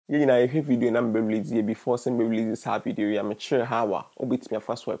You know, if video number release before some release this video, I'm sure how obit me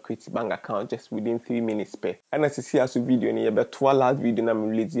first work create bank account just within 3 minutes per. And as you see as video ni about 2 last video na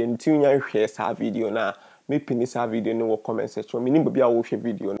release and tune your share sa video na me pin this video no comment section. Me nimba bia wo share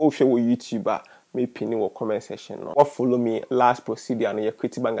video no share wo YouTuber me pin wo comment section no. What follow me last procedure na your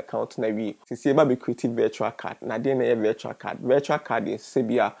create bank account na we. See eba be create virtual card. Na dey na virtual card. Virtual card is say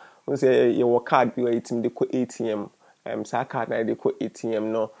bia we say your card be item dey ko ATM. Sa card na dey ko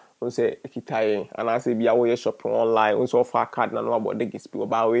ATM no. We say ekitaye and I say bia wo shopping online we so offer card na no about the gist be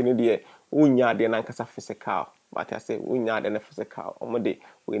ba we no dey unya dey na nkasa physical but I say unya dey na physical omode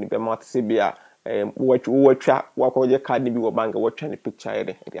we ni be mouth say bia watwa wakoje card ni bi wo bank watwa ni picture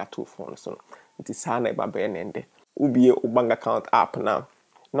here dey ato phone so it is ha na ba be nende ubie o bank account app na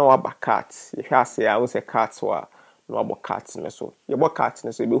wa ba cards ye hwa say I say cards wa no about cards na so ye bo cards na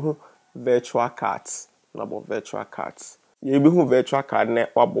so be hu virtual cards no about virtual cards. You be who virtual card ne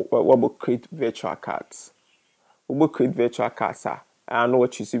wabo create virtual cards. We create virtual cards I know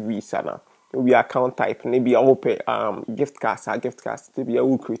what you see Visa na. We account type maybe I open gift cards to be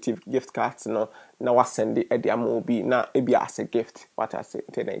a creative gift cards no na wa send the amobi na e be as a gift what I say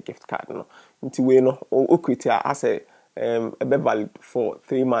a gift card no. Nti we no o create as a be valid for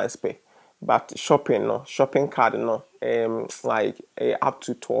 3 months pay. But shopping card no like up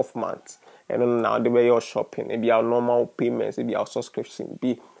to 12 months. And now the way you're shopping, maybe our normal payments, maybe our subscription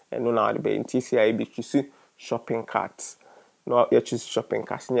be, and now the way in TCI be choose shopping carts. No, you choose shopping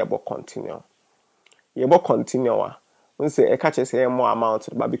carts. You about continue. You about continue. When say I catch say more amount,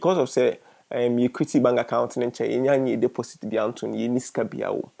 but because of say you create bank account and you deposit the amount you niska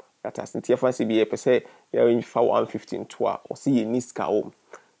biawo. That has in TFC be per se you in for 115 toa or see you niska home.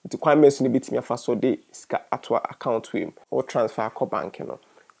 To quite mention a bit me for so day at account with or transfer co bank you know.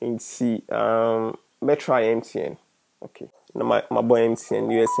 In see me try MTN. Okay. No my boy MTN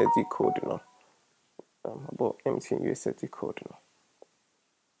USSD code no. My boy MTN USSD code no.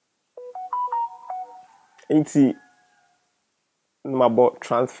 In see my boy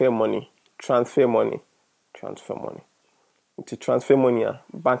transfer money. Into transfer money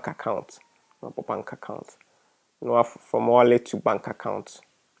bank account. My boy bank account. No from wallet to bank account.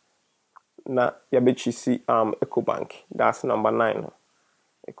 Na ya be see EcoBank. That's number 9.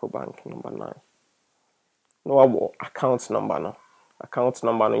 EcoBank number 9. No abo account number no. Account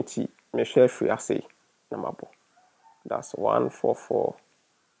number no ti me share free say number bo. That's 144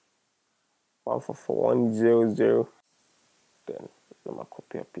 then number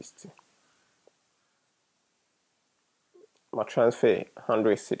copy and paste. My transfer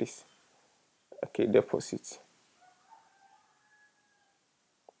 100 cedis. Okay, deposit.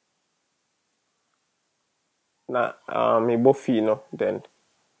 Na me bo fee no then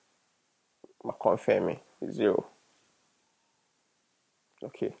ma confirm me 0.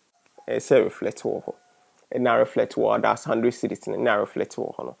 Okay. Say reflect wo. And now reflect wo that's 100 cedis and now reflect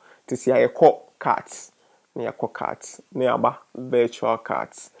wo no. To see how you call cards. Na ya call cards. Na ya ba virtual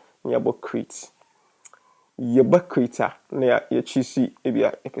cards. Na ya bo create. Ye ba creator na ya choose e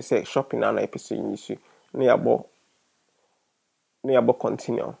bia e say shopping na e say use. Na ya bo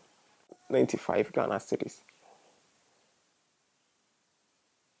continue 95 Ghana cedis.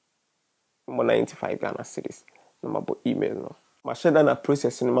 95 Ghana cedis. Number email no. Ma share na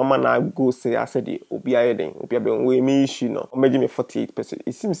process no mama na go say I said the obi ayeden obi aben we me issue no. Omeji me 48%.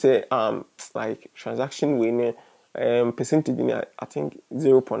 It seems say like transaction we ne percentage in I think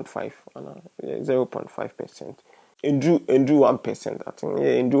 0.5 0.5%. Endru 1%. I think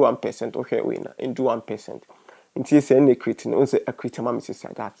yeah endru 1% okay we na endru 1%. Inti say na create no say a create mama say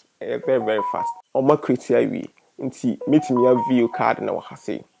that very very fast. Omo create we inti metimi ya view card na wa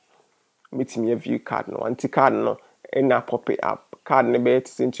say metimi view card no anti card no na pop up card na be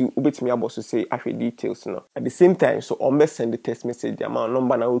into ubetimi abo so say ahwe details no at the same time so on send the text message the amount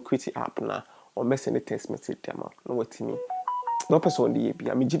number na we create app na on send the text message the amount no watimi no person dey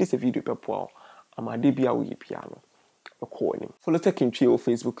bia me gidi se video pepo amade bia we bia no ko ni follow take in on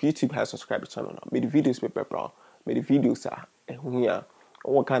Facebook YouTube has subscribe channel now me the videos pepo me the videos are ehun ya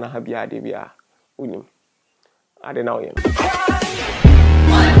o kana ha bia de bia unim ade na o ye